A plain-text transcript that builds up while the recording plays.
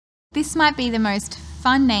This might be the most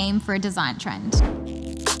fun name for a design trend.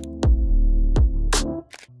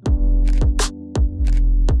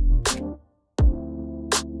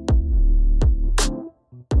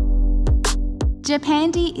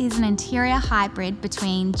 Japandi is an interior hybrid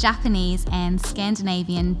between Japanese and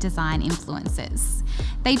Scandinavian design influences.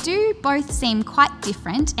 They do both seem quite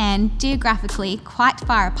different and geographically quite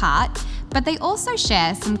far apart, but they also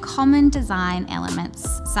share some common design elements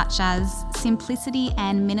such as simplicity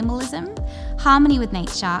and minimalism, harmony with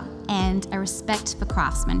nature, and a respect for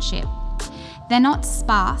craftsmanship. They're not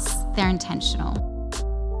sparse, they're intentional.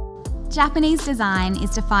 Japanese design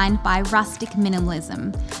is defined by rustic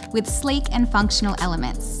minimalism, with sleek and functional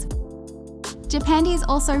elements. Japandi is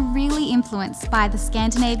also really influenced by the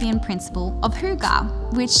Scandinavian principle of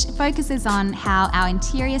hygge, which focuses on how our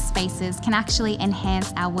interior spaces can actually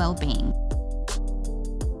enhance our well-being.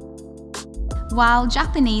 While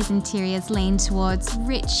Japanese interiors lean towards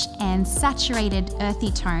rich and saturated earthy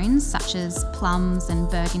tones such as plums and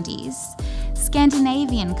burgundies,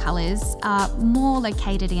 Scandinavian colours are more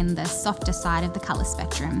located in the softer side of the colour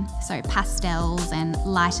spectrum, so pastels and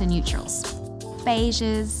lighter neutrals.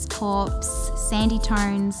 Beiges, taupes, sandy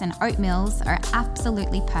tones and oatmeals are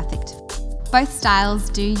absolutely perfect. Both styles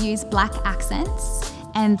do use black accents,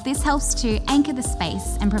 and this helps to anchor the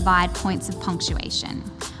space and provide points of punctuation.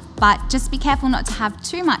 But just be careful not to have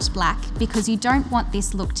too much black because you don't want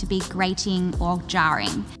this look to be grating or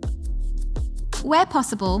jarring. Where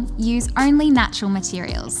possible, use only natural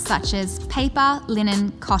materials such as paper,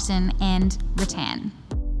 linen, cotton and rattan.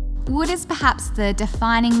 Wood is perhaps the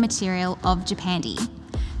defining material of Japandi.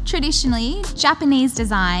 Traditionally, Japanese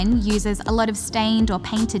design uses a lot of stained or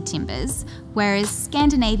painted timbers, whereas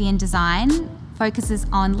Scandinavian design focuses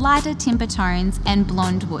on lighter timber tones and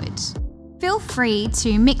blonde wood. Feel free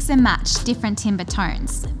to mix and match different timber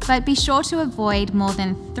tones, but be sure to avoid more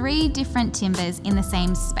than 3 different timbers in the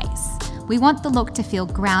same space. We want the look to feel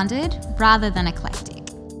grounded rather than eclectic.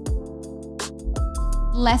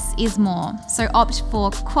 Less is more, so opt for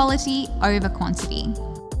quality over quantity.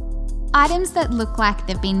 Items that look like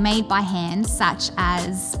they've been made by hand, such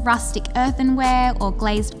as rustic earthenware or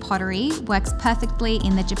glazed pottery, works perfectly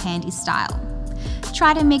in the Japandi style.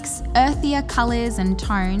 Try to mix earthier colours and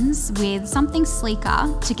tones with something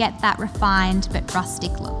sleeker to get that refined but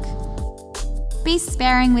rustic look. Be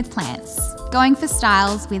sparing with plants, going for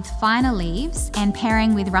styles with finer leaves and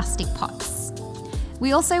pairing with rustic pots.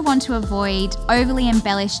 We also want to avoid overly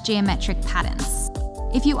embellished geometric patterns.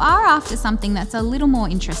 If you are after something that's a little more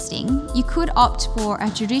interesting, you could opt for a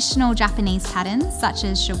traditional Japanese pattern such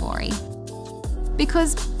as shibori.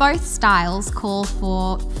 Because both styles call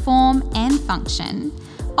for form and function,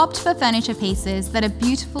 opt for furniture pieces that are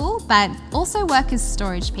beautiful but also work as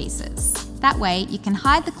storage pieces. That way you can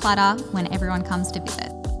hide the clutter when everyone comes to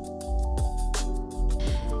visit.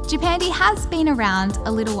 Japandi has been around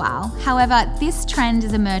a little while, however this trend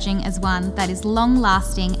is emerging as one that is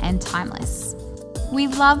long-lasting and timeless. We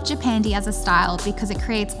love Japandi as a style because it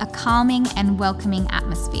creates a calming and welcoming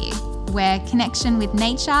atmosphere, where connection with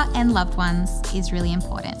nature and loved ones is really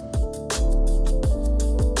important.